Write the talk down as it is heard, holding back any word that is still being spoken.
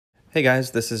Hey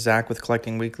guys, this is Zach with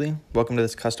Collecting Weekly. Welcome to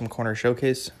this custom corner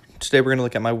showcase. Today we're going to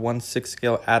look at my 1/6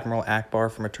 scale Admiral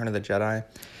Ackbar from Return of the Jedi.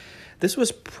 This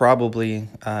was probably,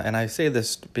 and I say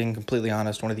this being completely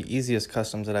honest, one of the easiest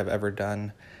customs that I've ever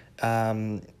done.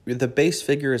 The base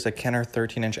figure is a Kenner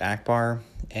 13-inch Ackbar,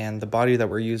 and the body that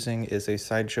we're using is a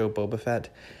Sideshow Boba Fett.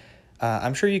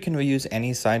 I'm sure you can use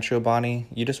any Sideshow body.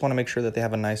 You just want to make sure that they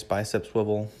have a nice bicep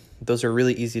swivel. Those are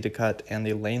really easy to cut, and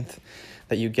the length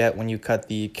that you get when you cut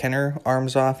the Kenner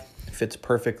arms off fits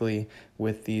perfectly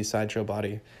with the Sideshow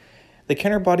body. The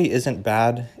Kenner body isn't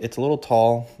bad. It's a little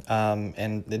tall,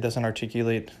 and it doesn't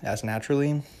articulate as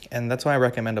naturally, and that's why I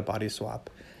recommend a body swap.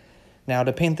 Now,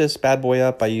 to paint this bad boy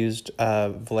up, I used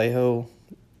Vallejo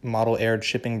Model Aired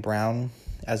Shipping Brown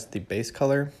as the base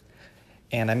color,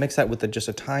 and I mixed that with just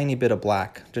a tiny bit of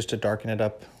black just to darken it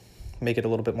up, make it a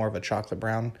little bit more of a chocolate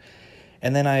brown.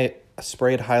 And then I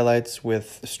sprayed highlights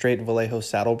with straight Vallejo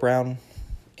Saddle Brown,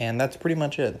 and that's pretty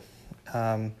much it.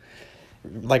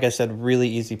 Like I said, really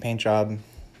easy paint job.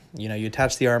 You know, you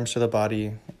attach the arms to the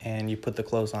body and you put the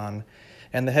clothes on,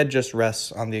 and the head just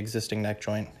rests on the existing neck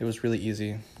joint. It was really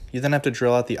easy. You then have to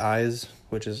drill out the eyes,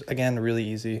 which is, again, really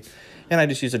easy. And I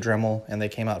just used a Dremel, and they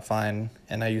came out fine,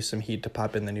 and I used some heat to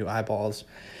pop in the new eyeballs.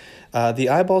 The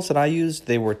eyeballs that I used,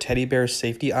 they were teddy bear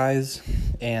safety eyes,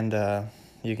 and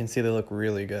you can see they look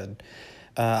really good.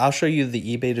 I'll show you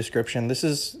the eBay description.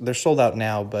 They're sold out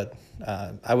now, but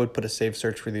I would put a save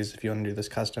search for these if you want to do this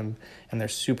custom, and they're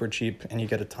super cheap, and you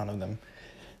get a ton of them.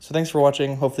 So thanks for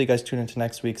watching. Hopefully you guys tune into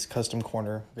next week's Custom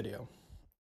Corner video.